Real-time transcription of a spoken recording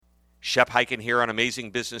Shep Hyken here on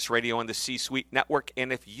Amazing Business Radio on the C-Suite Network.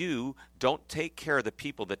 And if you don't take care of the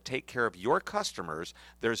people that take care of your customers,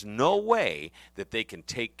 there's no way that they can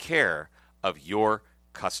take care of your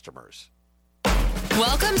customers.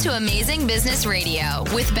 Welcome to Amazing Business Radio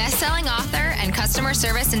with best-selling author and customer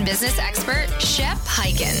service and business expert, Shep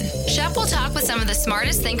Hyken. Shep will talk with some of the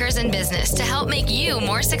smartest thinkers in business to help make you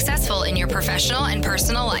more successful in your professional and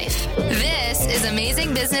personal life. This is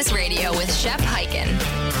Amazing Business Radio with Shep Hyken.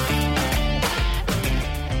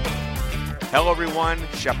 Hello, everyone.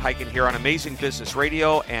 Shep Hyken here on Amazing Business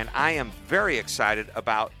Radio, and I am very excited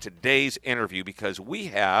about today's interview because we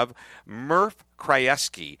have Murph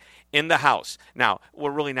Krajewski in the house. Now,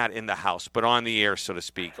 we're really not in the house, but on the air, so to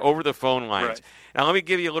speak, over the phone lines. Right. Now, let me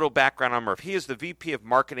give you a little background on Murph. He is the VP of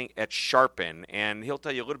Marketing at Sharpen, and he'll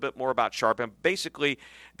tell you a little bit more about Sharpen. Basically,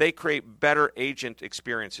 they create better agent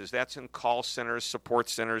experiences. That's in call centers, support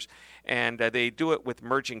centers, and they do it with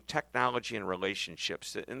merging technology and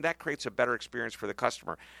relationships, and that creates a better experience for the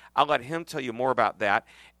customer. I'll let him tell you more about that,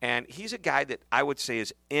 and he's a guy that I would say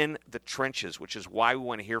is in the trenches, which is why we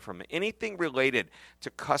want to hear from him. Anything related to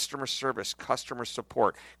customer service, customer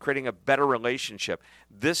support, creating a better relationship,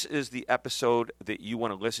 this is the episode that you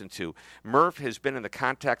want to listen to. Murph has been in the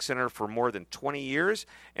contact center for more than 20 years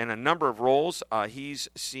in a number of roles. He's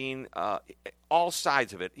seen all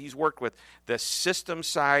sides of it. He's worked with the system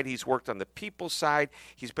side. He's worked on the people side.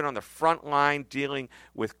 He's been on the front line dealing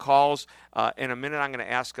with calls. In a minute, I'm going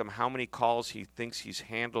to ask him how many calls he thinks he's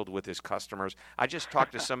handled with his customers. I just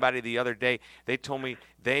talked to somebody the other day. They told me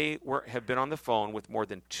they have been on the phone with more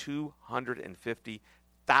than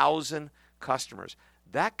 250,000 customers.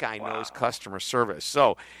 That guy knows customer service.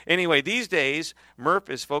 So anyway, these days, Murph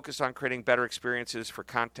is focused on creating better experiences for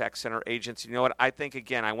contact center agents. You know what? I think,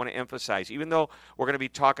 again, I want to emphasize, even though we're going to be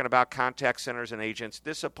talking about contact centers and agents,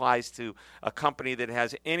 this applies to a company that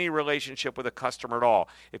has any relationship with a customer at all.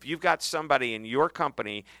 If you've got somebody in your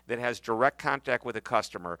company that has direct contact with a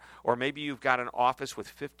customer, or maybe you've got an office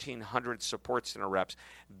with 1,500 support center reps,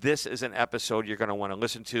 this is an episode you're going to want to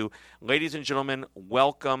listen to. Ladies and gentlemen,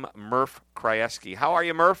 welcome Murph Krajewski. How are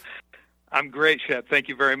you, Murph? I'm great, Shep. Thank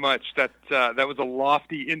you very much. That was a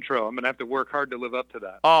lofty intro. I'm going to have to work hard to live up to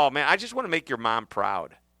that. Oh, man, I just want to make your mom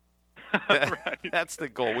proud. Right. That's the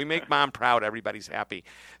goal. We make mom proud. Everybody's happy.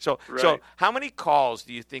 So Right. how many calls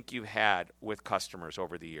do you think you've had with customers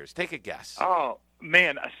over the years? Take a guess. Oh,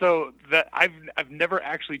 man. So that I've never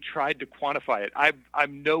actually tried to quantify it.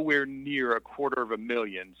 I'm nowhere near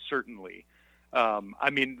 250,000, certainly. I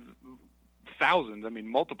mean, thousands. I mean,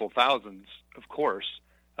 multiple thousands, of course,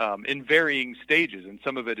 in varying stages. And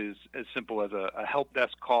some of it is as simple as a help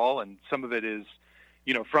desk call, and some of it is,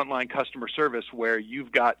 frontline customer service where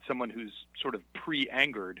you've got someone who's sort of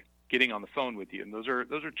pre-angered getting on the phone with you, and those are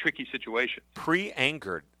tricky situations.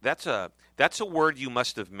 Pre-angered. That's a word you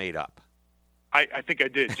must have made up. I think I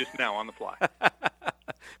did just now on the fly.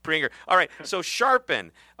 Pre-angered. All right. So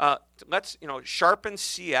Sharpen.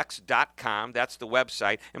 SharpenCX.com. That's the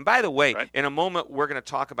website. And by the way, Right. in a moment, we're going to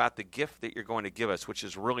talk about the gift that you're going to give us, which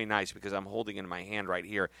is really nice because I'm holding in my hand right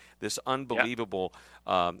here this unbelievable,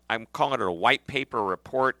 I'm calling it a white paper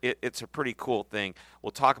report. It's a pretty cool thing.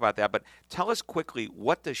 We'll talk about that. But tell us quickly,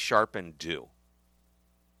 what does Sharpen do?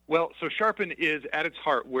 Well, so Sharpen is, at its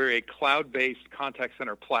heart, we're a cloud-based contact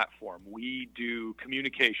center platform. We do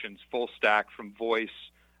communications, full stack, from voice,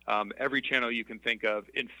 every channel you can think of.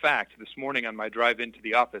 In fact, this morning on my drive into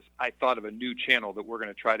the office, I thought of a new channel that we're going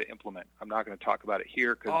to try to implement. I'm not going to talk about it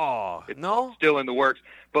here because it's still in the works.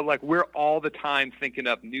 But we're all the time thinking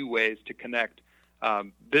up new ways to connect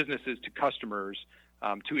businesses to customers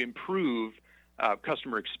to improve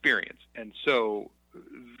customer experience. And so,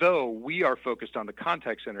 though we are focused on the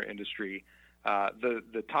contact center industry,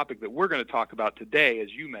 the topic that we're going to talk about today,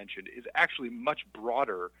 as you mentioned, is actually much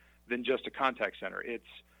broader than just a contact center. It's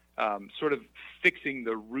sort of fixing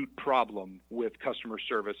the root problem with customer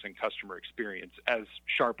service and customer experience, as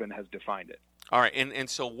Sharpen has defined it. All right. And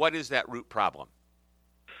so what is that root problem?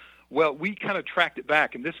 Well, we kind of tracked it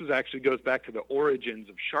back, and this actually goes back to the origins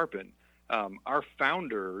of Sharpen. Our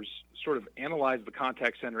founders sort of analyzed the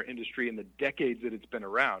contact center industry in the decades that it's been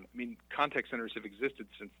around. I mean, contact centers have existed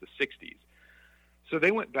since the 60s. So they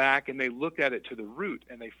went back and they looked at it to the root,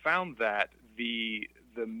 and they found that the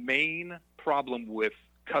main problem with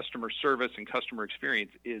customer service and customer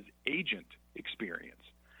experience is agent experience.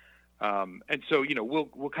 And so,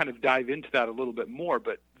 we'll kind of dive into that a little bit more,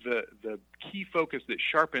 but the key focus that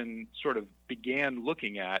Sharpen sort of began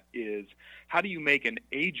looking at is how do you make an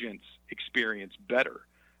agent's experience better?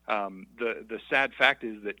 The sad fact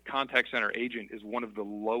is that contact center agent is one of the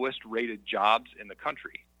lowest rated jobs in the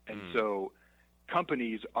country. And so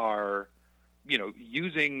companies are,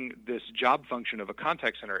 using this job function of a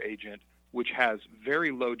contact center agent, which has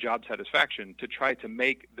very low job satisfaction, to try to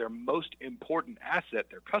make their most important asset,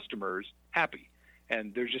 their customers, happy.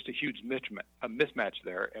 And there's just a huge mismatch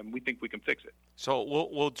there, and we think we can fix it. So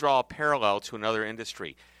we'll draw a parallel to another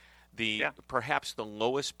industry. Perhaps the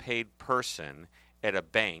lowest paid person at a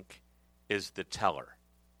bank is the teller,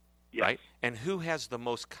 yes. right? And who has the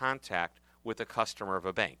most contact with a customer of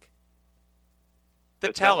a bank?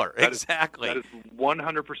 The teller, exactly. That is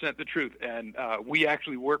 100% the truth. And we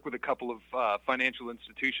actually work with a couple of financial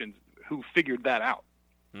institutions who figured that out.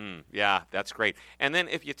 Yeah, that's great. And then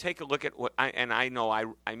if you take a look at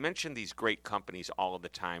I mention these great companies all of the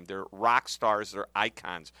time. They're rock stars, they're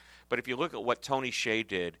icons. But if you look at what Tony Hsieh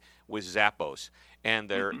did with Zappos and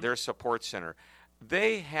their support center,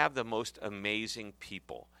 they have the most amazing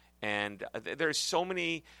people. And there's so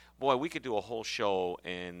many. Boy, we could do a whole show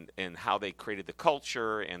in how they created the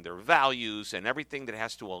culture and their values and everything that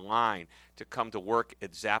has to align to come to work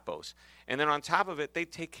at Zappos. And then on top of it, they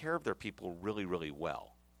take care of their people really, really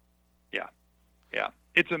well. Yeah.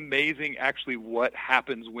 It's amazing, actually, what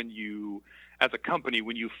happens when you, as a company,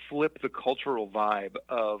 when you flip the cultural vibe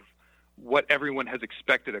of what everyone has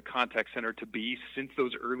expected a contact center to be since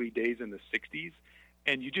those early days in the 60s,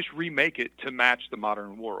 and you just remake it to match the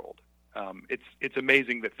modern world. It's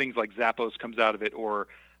amazing that things like Zappos comes out of it, or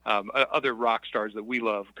other rock stars that we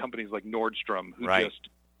love, companies like Nordstrom, who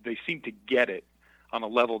they seem to get it on a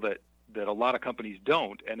level that a lot of companies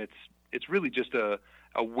don't, and it's really just a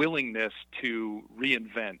willingness to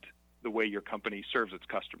reinvent the way your company serves its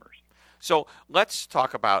customers. So let's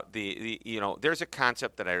talk about there's a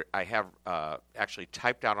concept that I have actually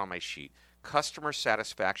typed out on my sheet. Customer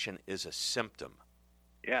satisfaction is a symptom.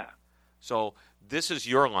 Yeah. So this is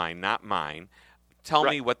your line, not mine. Tell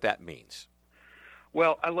me what that means.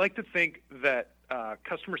 Well, I like to think that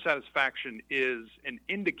customer satisfaction is an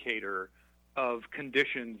indicator of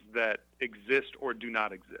conditions that exist or do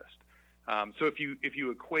not exist. So if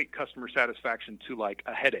you equate customer satisfaction to like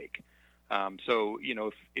a headache,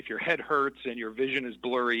 if your head hurts and your vision is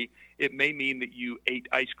blurry, it may mean that you ate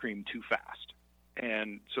ice cream too fast.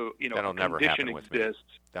 And so, that'll never happen with me.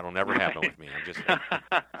 That'll never happen with me. I'm just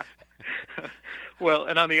Well,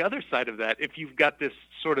 and on the other side of that, if you've got this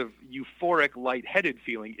sort of euphoric, lightheaded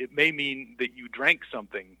feeling, it may mean that you drank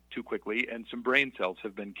something too quickly and some brain cells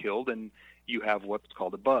have been killed and you have what's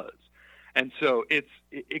called a buzz. And so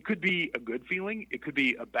it could be a good feeling, it could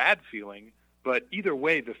be a bad feeling, but either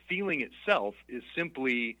way, the feeling itself is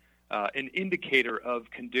simply an indicator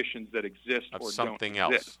of conditions that exist or don't something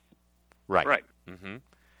exist. Else. Right. Mm-hmm.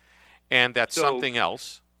 And that's something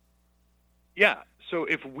else. Yeah. So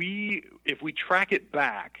if we track it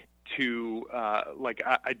back to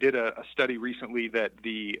I did a study recently that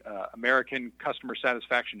the American Customer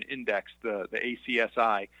Satisfaction Index, the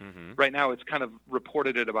ACSI, right now it's kind of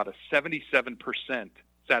reported at about a 77%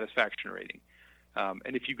 satisfaction rating.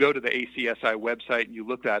 And if you go to the ACSI website and you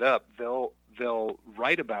look that up, they'll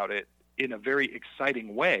write about it in a very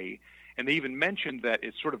exciting way. And they even mentioned that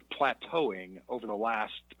it's sort of plateauing over the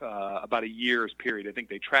last about a year's period. I think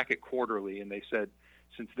they track it quarterly, and they said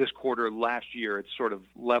since this quarter last year, it's sort of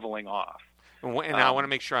leveling off. And I want to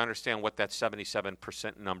make sure I understand what that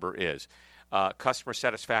 77% number is. Customer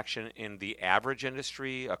satisfaction in the average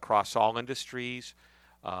industry, across all industries?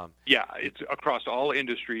 It's across all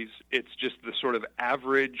industries. It's just the sort of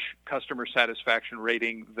average customer satisfaction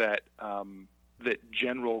rating that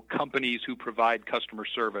general companies who provide customer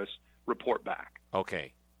service report back.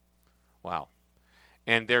 Okay. Wow.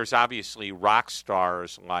 And there's obviously rock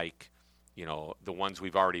stars like, the ones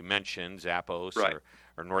we've already mentioned, Zappos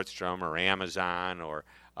or Nordstrom or Amazon or,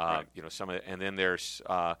 some of and then there's,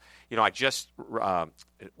 I just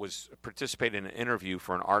was participating in an interview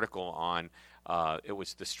for an article on, it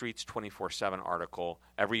was the Streets 24/7 article.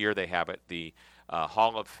 Every year they have it, the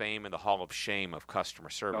Hall of Fame and the Hall of Shame of customer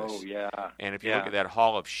service. Oh, yeah. And if you look at that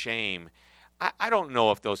Hall of Shame, I don't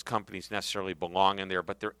know if those companies necessarily belong in there,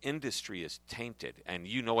 but their industry is tainted. And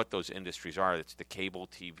you know what those industries are. It's the cable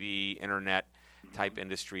TV, internet type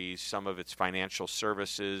industries. Some of it's financial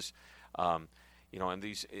services. And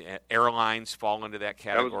these airlines fall into that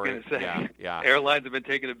category. I was going to say, yeah. Airlines have been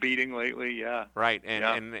taking a beating lately, yeah. Right,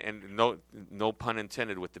 and no pun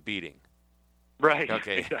intended with the beating. Right,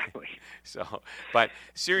 okay. Exactly. So, but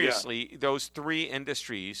seriously, those three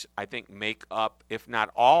industries, I think, make up, if not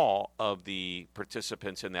all of the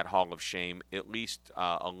participants in that Hall of Shame, at least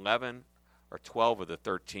 11 or 12 of the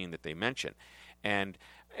 13 that they mentioned. And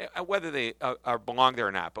whether they belong there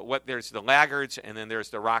or not, but there's the laggards and then there's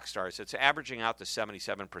the rock stars. It's averaging out to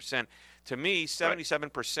 77%. To me,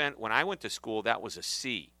 77%, when I went to school, that was a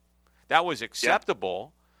C. That was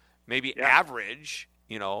acceptable, maybe average,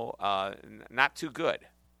 not too good.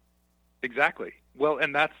 Exactly. Well,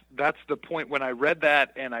 and that's the point. When I read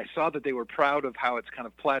that and I saw that they were proud of how it's kind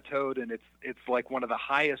of plateaued and it's like one of the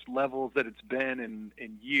highest levels that it's been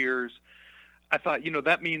in years, I thought,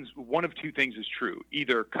 that means one of two things is true.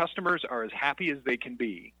 Either customers are as happy as they can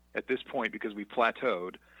be at this point because we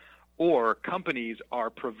plateaued, or companies are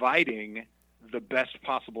providing the best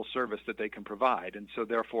possible service that they can provide. And so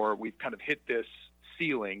therefore we've kind of hit this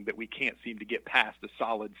ceiling that we can't seem to get past a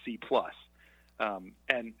solid C+.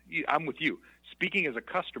 And I'm with you. Speaking as a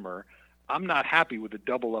customer, I'm not happy with a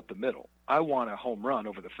double up the middle. I want a home run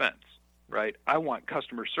over the fence, right? I want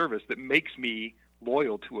customer service that makes me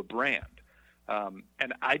loyal to a brand.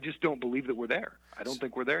 And I just don't believe that we're there. I don't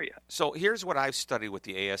think we're there yet. So here's what I've studied with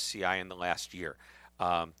the ASCI in the last year.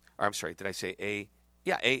 Or I'm sorry, did I say A?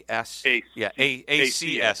 Yeah, ACSI.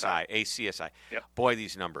 ACSI. Yep. Boy,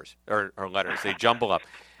 these numbers or letters, they jumble up.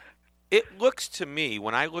 It looks to me,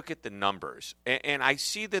 when I look at the numbers, and I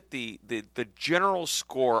see that the general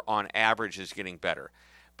score on average is getting better.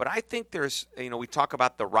 But I think there's, we talk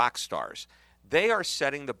about the rock stars. They are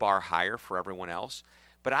setting the bar higher for everyone else.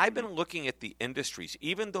 But I've been looking at the industries,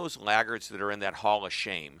 even those laggards that are in that hall of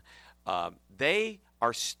shame, they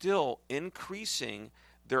are still increasing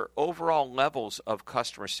their overall levels of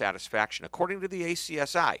customer satisfaction. According to the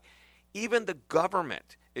ACSI, even the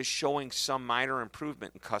government is showing some minor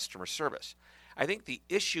improvement in customer service. I think the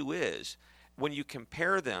issue is when you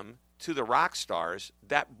compare them to the rock stars,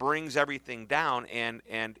 that brings everything down. And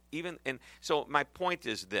so my point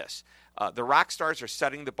is this. The rock stars are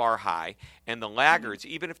setting the bar high, and the laggards,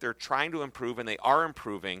 even if they're trying to improve, and they are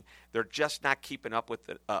improving, they're just not keeping up with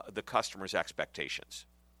the customer's expectations.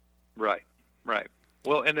 Right.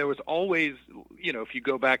 Well, and there was always, if you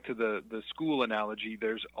go back to the school analogy,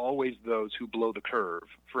 there's always those who blow the curve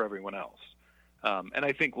for everyone else. And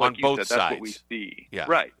I think, like you said, that's what we see. Yeah.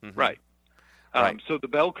 Right. Right. So the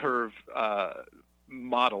bell curve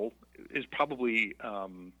model is probably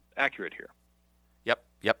accurate here.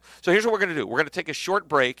 Yep. So here's what we're going to do. We're going to take a short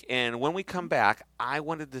break, and when we come back, I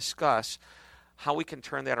want to discuss how we can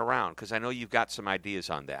turn that around, because I know you've got some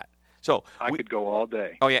ideas on that. So I could go all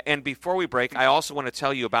day. Oh, yeah, and before we break, I also want to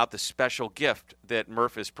tell you about the special gift that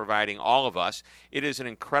Murph is providing all of us. It is an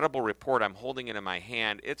incredible report. I'm holding it in my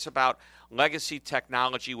hand. It's about legacy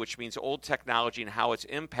technology, which means old technology and how it's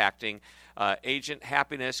impacting agent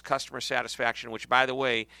happiness, customer satisfaction, which, by the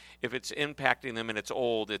way, if it's impacting them and it's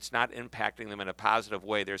old, it's not impacting them in a positive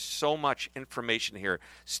way. There's so much information here,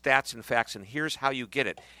 stats and facts, and here's how you get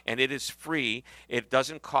it. And it is free. It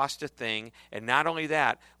doesn't cost a thing. And not only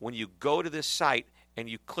that, when you go to this site and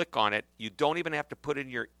you click on it, you don't even have to put in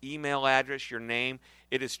your email address, your name.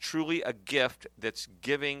 It is truly a gift that's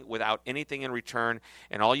giving without anything in return.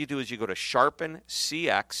 And all you do is you go to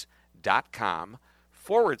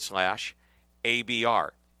sharpencx.com/ABR.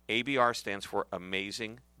 ABR stands for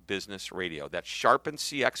Amazing Business Radio. That's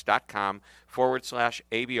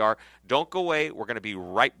sharpencx.com/ABR. Don't go away. We're going to be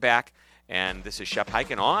right back. And this is Shep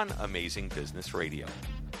Hyken on Amazing Business Radio.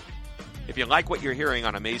 If you like what you're hearing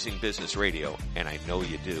on Amazing Business Radio, and I know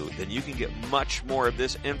you do, then you can get much more of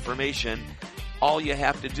this information. All you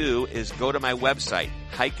have to do is go to my website,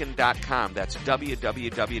 hyken.com. That's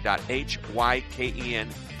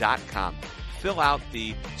www.hyken.com. Fill out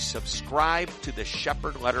the subscribe to the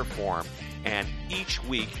Shepherd letter form, and each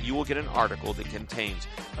week you will get an article that contains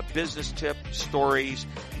a business tip, stories,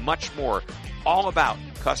 much more, all about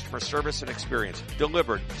customer service and experience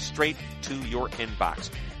delivered straight to your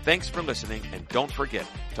inbox. Thanks for listening, and don't forget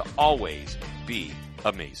to always be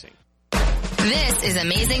amazing. This is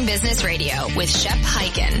Amazing Business Radio with Shep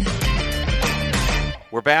Hyken.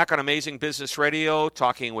 We're back on Amazing Business Radio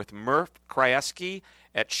talking with Murph Krajewski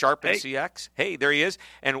at Sharpen CX. Hey, there he is.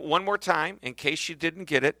 And one more time, in case you didn't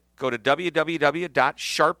get it, go to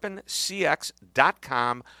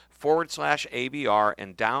www.sharpencx.com/ABR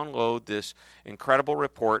and download this incredible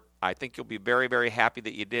report. I think you'll be very, very happy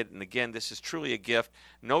that you did. And again, this is truly a gift.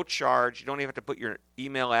 No charge. You don't even have to put your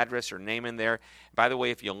email address or name in there. By the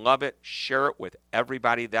way, if you love it, share it with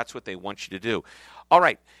everybody. That's what they want you to do. All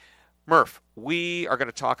right. Murph, we are going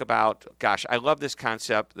to talk about, I love this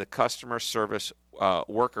concept. The customer service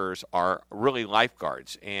workers are really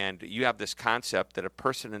lifeguards. And you have this concept that a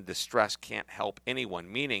person in distress can't help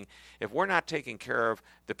anyone, meaning if we're not taking care of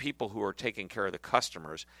the people who are taking care of the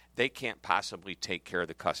customers, they can't possibly take care of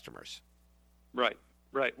the customers. Right.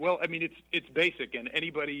 Right. Well, I mean, it's basic, and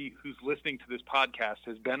anybody who's listening to this podcast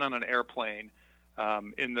has been on an airplane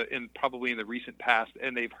probably in the recent past,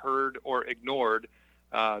 and they've heard or ignored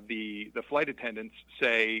the flight attendants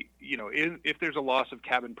say, if there's a loss of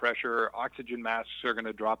cabin pressure, oxygen masks are going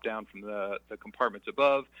to drop down from the compartments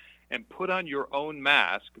above, and put on your own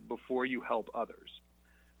mask before you help others.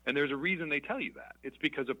 And there's a reason they tell you that. It's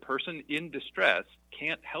because a person in distress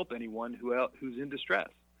can't help anyone who's in distress.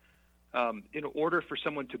 In order for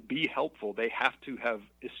someone to be helpful, they have to have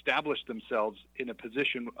established themselves in a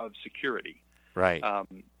position of security. Right.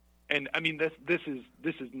 And I mean, this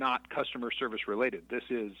is not customer service related. This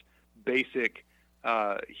is basic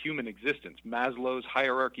human existence. Maslow's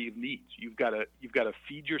hierarchy of needs. You've got to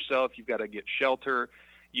feed yourself. You've got to get shelter.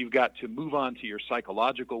 You've got to move on to your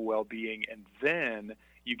psychological well-being, and then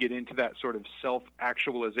you get into that sort of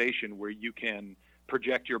self-actualization where you can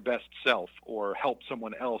project your best self or help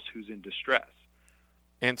someone else who's in distress.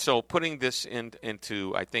 And so putting this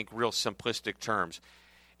into, I think, real simplistic terms,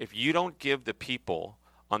 if you don't give the people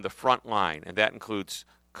on the front line, and that includes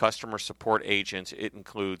customer support agents, it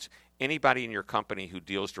includes anybody in your company who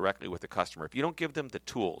deals directly with the customer, if you don't give them the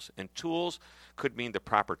tools, and tools could mean the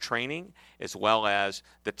proper training as well as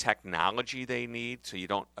the technology they need, so you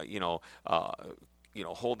don't,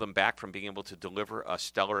 hold them back from being able to deliver a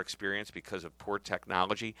stellar experience because of poor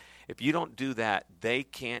technology. If you don't do that, they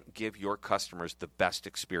can't give your customers the best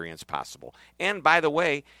experience possible. And by the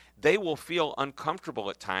way, they will feel uncomfortable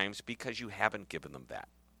at times because you haven't given them that.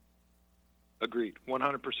 Agreed.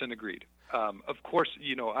 100% agreed. Of course,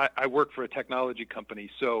 I work for a technology company,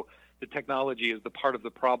 so the technology is the part of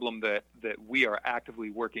the problem that we are actively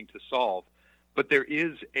working to solve. But there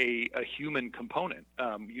is a human component.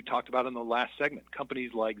 You talked about in the last segment,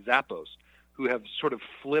 companies like Zappos, who have sort of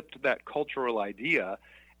flipped that cultural idea,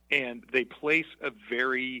 and they place a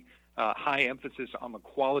very high emphasis on the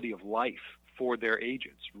quality of life for their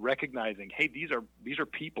agents, recognizing, hey, these are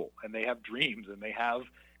people, and they have dreams, and they have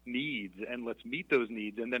needs, and let's meet those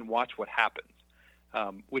needs and then watch what happens,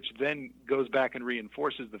 which then goes back and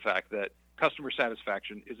reinforces the fact that customer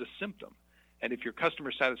satisfaction is a symptom. And if your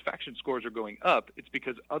customer satisfaction scores are going up, it's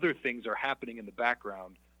because other things are happening in the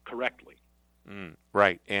background correctly.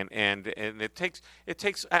 Right, and it takes.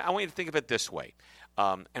 I want you to think of it this way,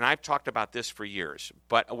 and I've talked about this for years,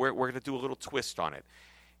 but we're going to do a little twist on it.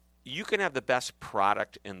 You can have the best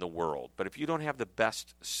product in the world, but if you don't have the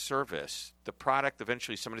best service, the product,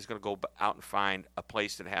 eventually somebody's going to go out and find a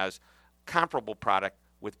place that has comparable product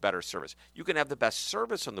with better service. You can have the best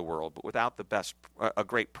service in the world, but without a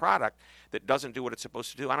great product that doesn't do what it's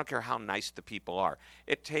supposed to do, I don't care how nice the people are.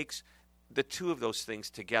 It takes the two of those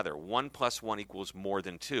things together. 1 + 1 = more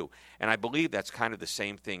than 2. And I believe that's kind of the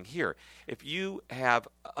same thing here. If you have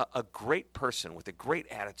a great person with a great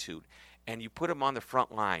attitude and you put them on the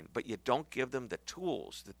front line, but you don't give them the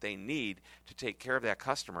tools that they need to take care of that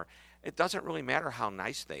customer, it doesn't really matter how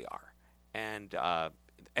nice they are. And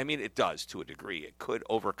it does to a degree. It could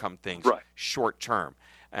overcome things right. short term.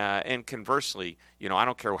 And conversely, I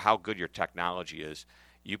don't care how good your technology is.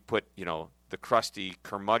 You put, the crusty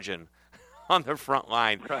curmudgeon on the front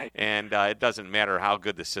line, right. And it doesn't matter how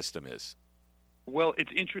good the system is. Well,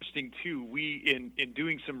 it's interesting, too. We, in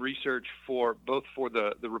doing some research for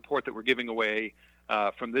the report that we're giving away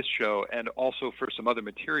from this show and also for some other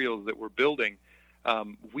materials that we're building,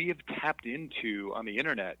 we have tapped into, on the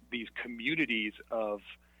Internet, these communities of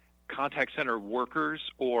contact center workers,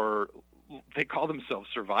 or they call themselves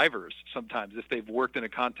survivors sometimes if they've worked in a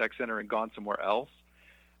contact center and gone somewhere else.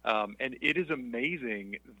 And it is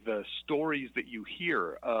amazing the stories that you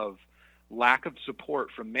hear of lack of support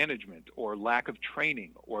from management or lack of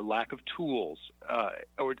training or lack of tools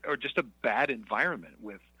or just a bad environment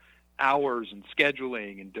with hours and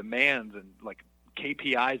scheduling and demands and like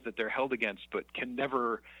KPIs that they're held against but can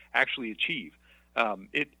never actually achieve.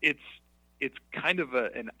 It's kind of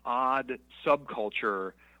an odd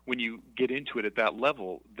subculture when you get into it at that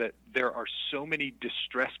level, that there are so many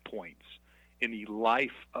distress points in the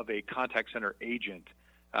life of a contact center agent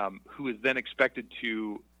who is then expected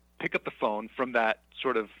to pick up the phone from that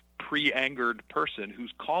sort of pre-angered person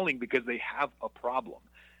who's calling because they have a problem.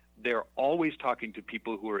 They're always talking to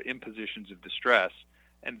people who are in positions of distress,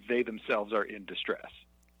 and they themselves are in distress.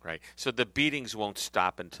 Right. So the beatings won't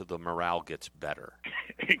stop until the morale gets better.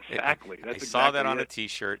 Exactly. I saw that on a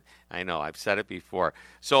T-shirt. I know. I've said it before.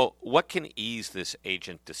 So what can ease this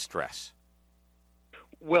agent distress?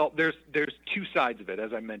 Well, there's two sides of it,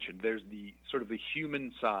 as I mentioned. There's the sort of the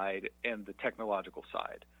human side and the technological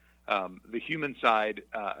side. The human side,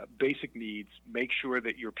 basic needs, make sure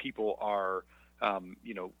that your people are,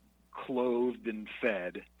 clothed and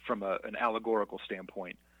fed from an allegorical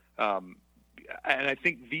standpoint. And I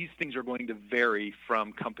think these things are going to vary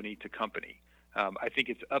from company to company. I think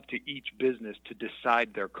it's up to each business to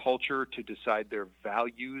decide their culture, to decide their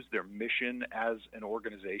values, their mission as an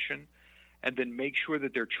organization, and then make sure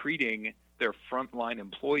that they're treating their frontline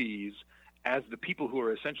employees as the people who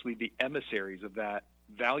are essentially the emissaries of that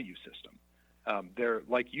value system. They're,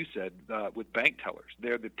 like you said, with bank tellers,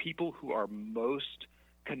 they're the people who are most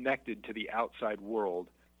connected to the outside world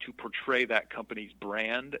to portray that company's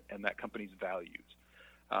brand and that company's values.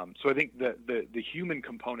 So I think the human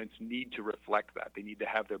components need to reflect that. They need to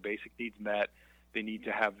have their basic needs met. They need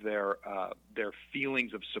to have their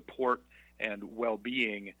feelings of support and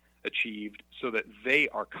well-being achieved so that they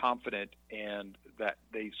are confident and that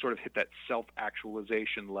they sort of hit that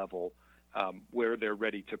self-actualization level where they're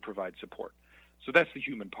ready to provide support. So that's the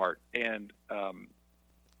human part. And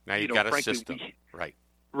now you've got a system, right?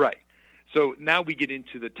 Right. So now we get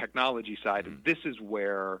into the technology side, and this is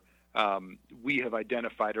where we have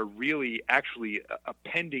identified actually a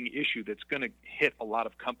pending issue that's going to hit a lot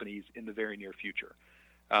of companies in the very near future.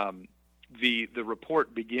 The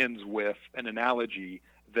report begins with an analogy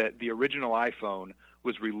that the original iPhone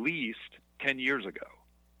was released 10 years ago.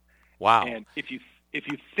 Wow. And if you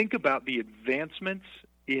think about the advancements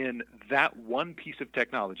in that one piece of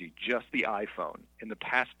technology, just the iPhone, in the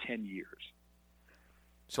past 10 years.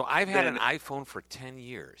 So I've had an iPhone for 10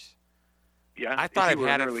 years. Yeah, I thought I've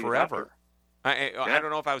had it forever. I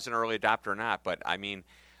don't know if I was an early adopter or not, but I mean,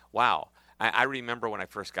 wow. I remember when I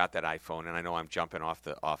first got that iPhone, and I know I'm jumping off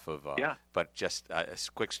of. But just a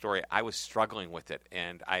quick story. I was struggling with it,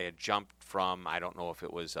 and I had jumped from, I don't know if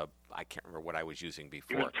it was I can't remember what I was using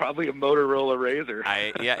before. It was probably a Motorola Razr.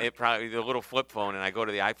 It probably the little flip phone, and I go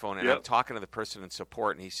to the iPhone, and I'm talking to the person in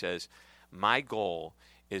support, and he says, my goal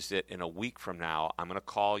is that in a week from now, I'm going to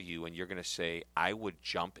call you, and you're going to say, I would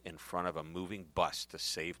jump in front of a moving bus to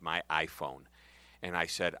save my iPhone. And I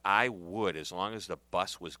said, I would, as long as the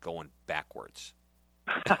bus was going backwards.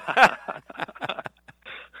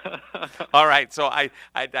 All right, so I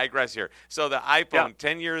digress here. So the iPhone,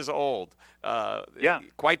 10 years old,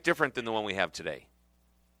 quite different than the one we have today.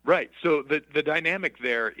 Right. So the dynamic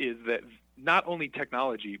there is that not only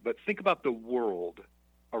technology, but think about the world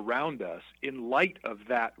around us in light of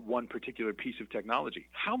that one particular piece of technology.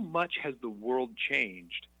 How much has the world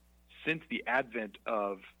changed since the advent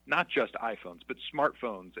of not just iPhones, but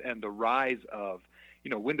smartphones and the rise of,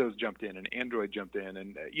 Windows jumped in and Android jumped in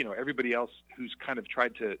and, everybody else who's kind of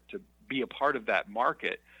tried to be a part of that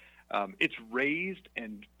market. It's raised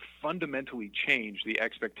and fundamentally changed the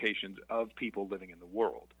expectations of people living in the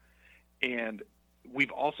world. And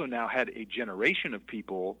we've also now had a generation of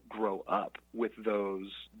people grow up with those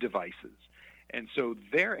devices. And so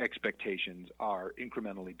their expectations are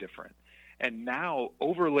incrementally different. And now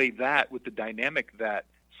overlay that with the dynamic that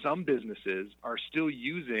some businesses are still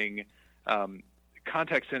using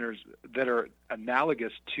contact centers that are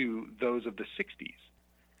analogous to those of the 60s.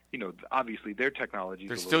 Obviously their technology.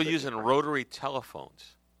 They're still using rotary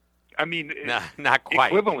telephones. I mean, not quite.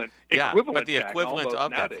 Equivalent, but the equivalent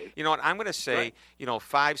of that. Nowadays. You know what? I'm going to say,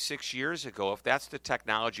 5-6 years ago, if that's the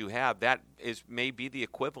technology you have, that may be the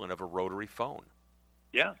equivalent of a rotary phone.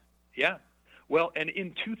 Yeah. Well, and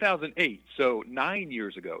in 2008, so 9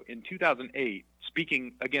 years ago, in 2008,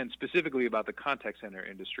 speaking again specifically about the contact center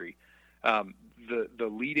industry, the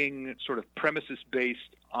leading sort of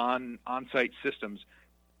premises-based on-site systems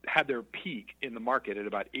had their peak in the market at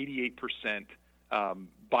about 88%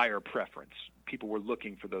 buyer preference. People were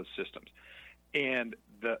looking for those systems. And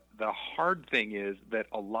the hard thing is that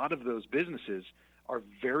a lot of those businesses are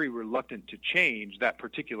very reluctant to change that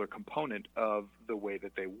particular component of the way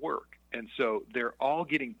that they work. And so they're all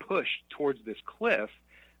getting pushed towards this cliff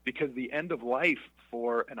because the end of life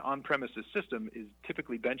for an on-premises system is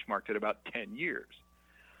typically benchmarked at about 10 years.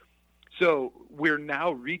 So we're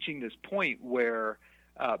now reaching this point where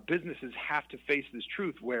businesses have to face this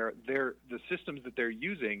truth where the systems that they're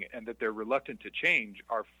using and that they're reluctant to change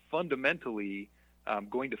are fundamentally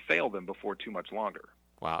going to fail them before too much longer.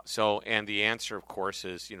 Wow. So, and the answer, of course,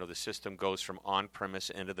 is, the system goes from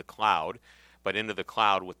on-premise into the cloud, but into the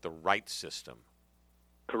cloud with the right system.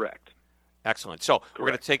 Correct. Excellent. So we're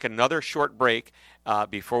going to take another short break.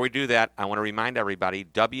 Before we do that, I want to remind everybody,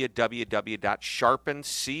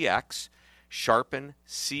 www.sharpencx,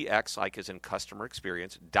 sharpencx, like as in customer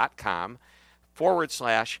experience, .com/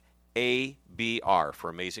 ABR for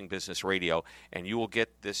Amazing Business Radio, and you will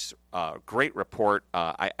get this great report.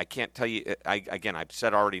 I can't tell you, again, I've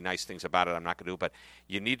said already nice things about it. I'm not going to do it, but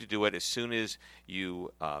you need to do it as soon as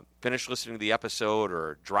you finish listening to the episode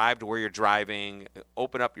or drive to where you're driving,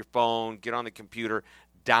 open up your phone, get on the computer,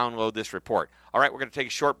 download this report. All right, we're going to take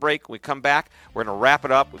a short break. When we come back, we're going to wrap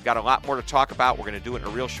it up. We've got a lot more to talk about. We're going to do it in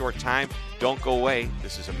a real short time. Don't go away.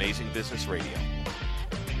 This is Amazing Business Radio.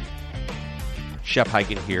 Shep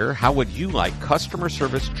Hyken here. How would you like customer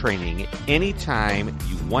service training anytime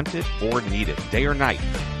you want it or need it, day or night?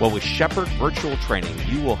 Well, with Shepherd Virtual Training,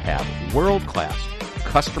 you will have world-class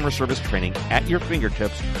customer service training at your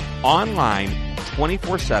fingertips, online,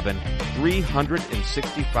 24/7,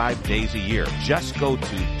 365 days a year. Just go to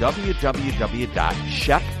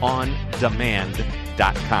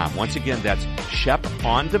www.shepondemand.com. Once again, that's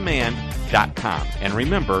shepondemand.com. And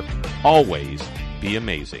remember, always be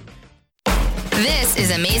amazing. This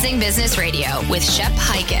is Amazing Business Radio with Shep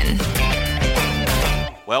Hyken.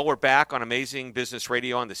 Well, we're back on Amazing Business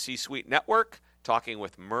Radio on the C-Suite Network, talking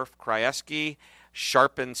with Murph Krajewski,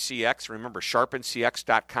 Sharpen CX. Remember,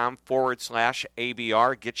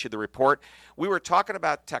 sharpencx.com/ABR gets you the report. We were talking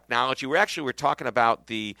about technology. We were talking about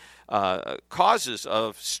the causes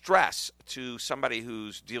of stress to somebody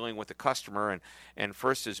who's dealing with a customer, and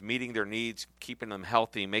first is meeting their needs, keeping them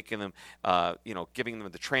healthy, making them, giving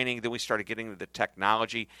them the training. Then we started getting to the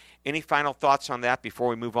technology. Any final thoughts on that before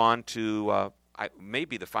we move on to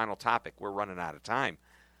maybe the final topic? We're running out of time.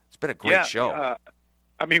 It's been a great show.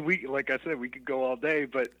 Like I said, we could go all day,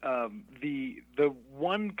 but the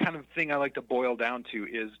one kind of thing I like to boil down to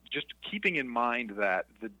is just keeping in mind that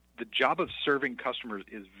the job of serving customers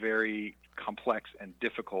is very complex and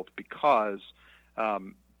difficult because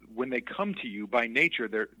when they come to you, by nature,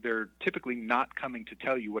 they're typically not coming to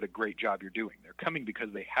tell you what a great job you're doing. They're coming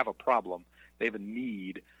because they have a problem, they have a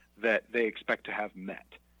need that they expect to have met.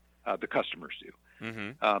 The customers do.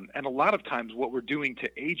 Mm-hmm. And a lot of times what we're doing to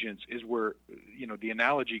agents is the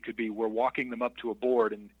analogy could be we're walking them up to a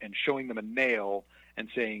board and showing them a nail and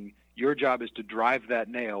saying, your job is to drive that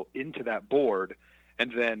nail into that board,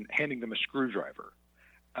 and then handing them a screwdriver.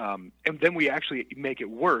 And then we actually make it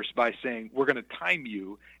worse by saying, we're going to time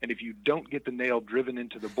you, and if you don't get the nail driven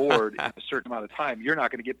into the board in a certain amount of time, you're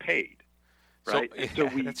not going to get paid. Right?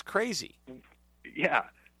 That's crazy. Yeah.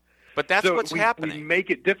 But that's what's happening. We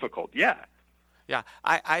make it difficult. Yeah. Yeah,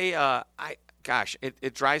 gosh,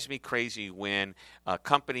 it drives me crazy when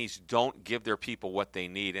companies don't give their people what they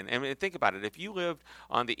need. And think about it. If you lived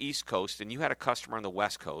on the East Coast and you had a customer on the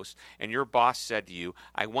West Coast and your boss said to you,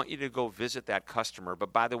 I want you to go visit that customer,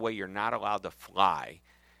 but by the way, you're not allowed to fly.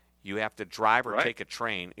 You have to drive or take a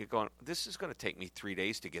train. You're going, this is going to take me 3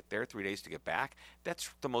 days to get there, 3 days to get back.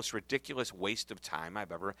 That's the most ridiculous waste of time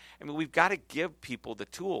I've ever. We've got to give people the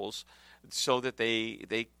tools so that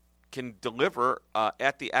they can deliver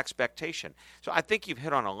at the expectation. So I think you've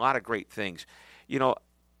hit on a lot of great things.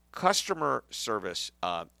 Customer service,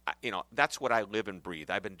 that's what I live and breathe.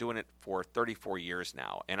 I've been doing it for 34 years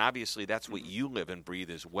now, and obviously that's what you live and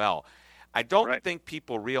breathe as well. I don't think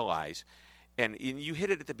people realize, and you hit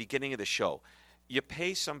it at the beginning of the show, you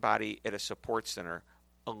pay somebody at a support center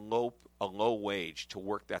a low wage to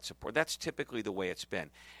work that support. That's typically the way it's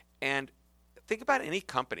been. And think about any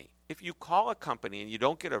company. If you call a company and you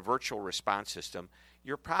don't get a virtual response system,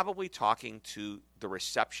 you're probably talking to the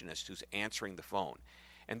receptionist who's answering the phone.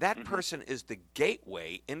 And that person is the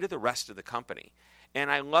gateway into the rest of the company. And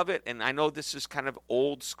I love it, and I know this is kind of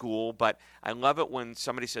old school, but I love it when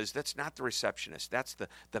somebody says, that's not the receptionist, that's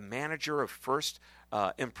the manager of first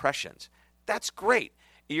impressions. That's great.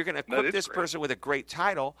 You're going to equip this person with a great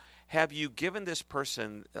title. Have you given this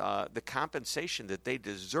person the compensation that they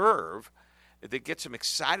deserve that gets them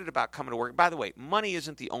excited about coming to work? By the way, money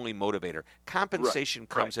isn't the only motivator. Compensation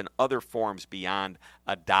comes in other forms beyond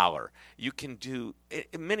a dollar. You can do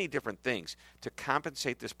many different things to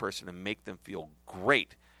compensate this person and make them feel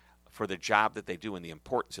great for the job that they do and the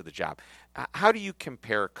importance of the job. How do you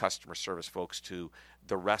compare customer service folks to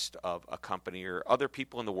the rest of a company or other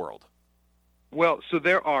people in the world? Well, so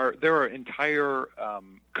there are entire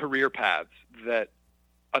career paths that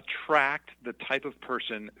attract the type of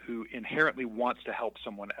person who inherently wants to help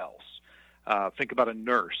someone else. Think about a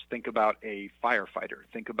nurse. Think about a firefighter.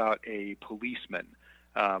 Think about a policeman.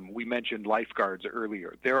 We mentioned lifeguards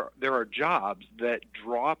earlier. There are jobs that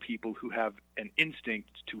draw people who have an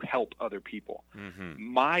instinct to help other people. Mm-hmm.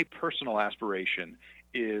 My personal aspiration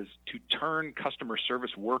is to turn customer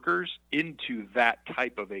service workers into that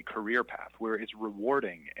type of a career path where it's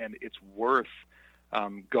rewarding and it's worth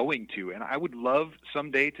going to. And I would love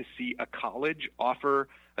someday to see a college offer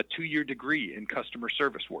a 2-year degree in customer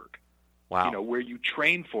service work. Wow. You know, where you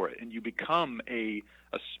train for it and you become a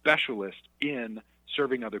specialist in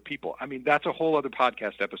serving other people. I mean, that's a whole other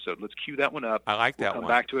podcast episode. Let's cue that one up. I like that one. We'll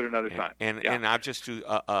come back to it another time. And I'll just do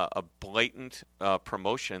a blatant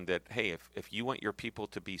promotion that, hey, if you want your people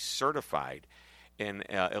to be certified in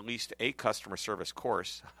at least a customer service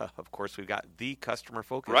course, of course, we've got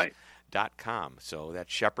thecustomerfocus.com. So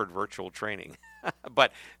that's Shepherd Virtual Training.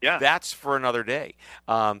 But that's for another day.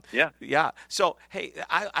 So, hey,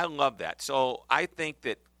 I love that. So I think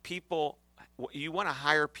that you want to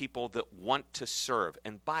hire people that want to serve.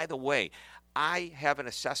 And by the way, I have an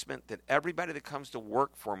assessment that everybody that comes to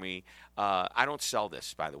work for me, I don't sell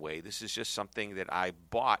this, by the way. This is just something that I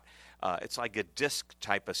bought. It's like a DISC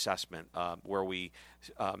type assessment where we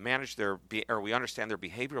we understand their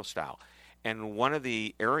behavioral style. And one of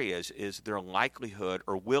the areas is their likelihood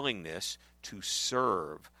or willingness to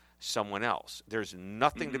serve someone else. There's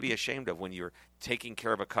nothing to be ashamed of when you're taking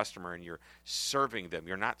care of a customer and you're serving them.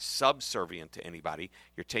 You're not subservient to anybody.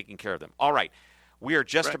 You're taking care of them. All right. We are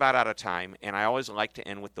just about out of time, and I always like to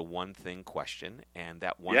end with the one thing question, and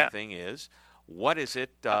that one thing is, what is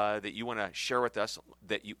it that you want to share with us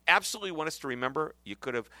that you absolutely want us to remember? You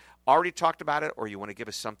could have already talked about it, or you want to give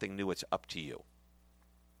us something new. It's up to you.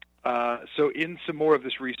 So in some more of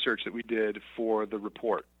this research that we did for the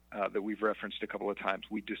report that we've referenced a couple of times,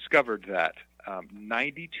 we discovered that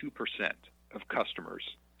 92% of customers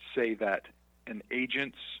say that an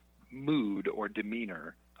agent's mood or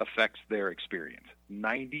demeanor affects their experience.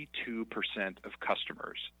 92% of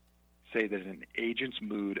customers say that an agent's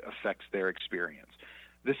mood affects their experience.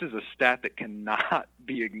 This is a stat that cannot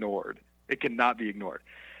be ignored. It cannot be ignored.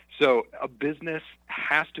 So a business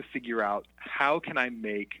has to figure out, how can I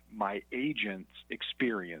make my agent's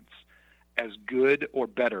experience as good or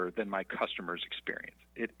better than my customer's experience?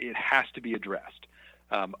 It has to be addressed.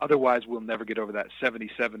 Otherwise, we'll never get over that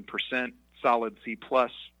 77% solid C+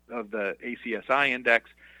 of the ACSI index.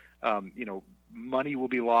 Money will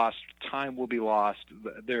be lost, time will be lost.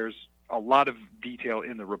 There's a lot of detail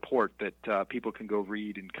in the report that people can go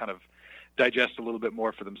read and kind of digest a little bit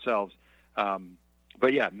more for themselves.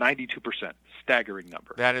 But 92%, staggering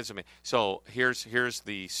number. That is amazing. So here's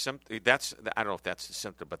the symptom. I don't know if that's the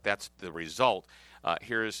symptom, but that's the result.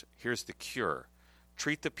 Here's the cure.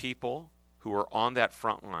 Treat the people who are on that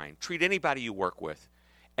front line. Treat anybody you work with,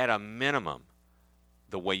 at a minimum,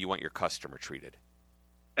 the way you want your customer treated.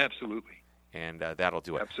 Absolutely. And that'll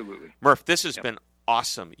do it. Absolutely. Murph, this has been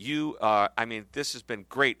awesome. This has been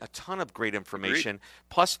great. A ton of great information. Great.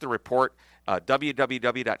 Plus the report,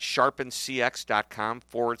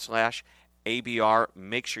 www.sharpencx.com/ABR.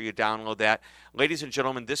 Make sure you download that. Ladies and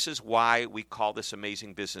gentlemen, this is why we call this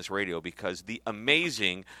Amazing Business Radio, because the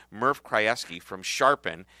amazing Murph Krajewski from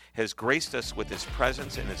Sharpen has graced us with his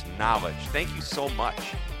presence and his knowledge. Thank you so much.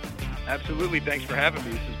 Absolutely. Thanks for having me.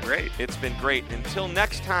 This is great. It's been great. Until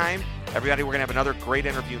next time, everybody, we're going to have another great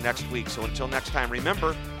interview next week. So until next time,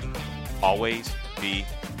 remember, always be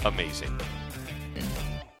amazing.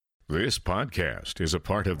 This podcast is a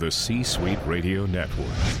part of the C-Suite Radio Network.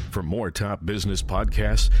 For more top business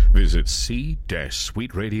podcasts, visit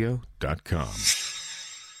c-suiteradio.com.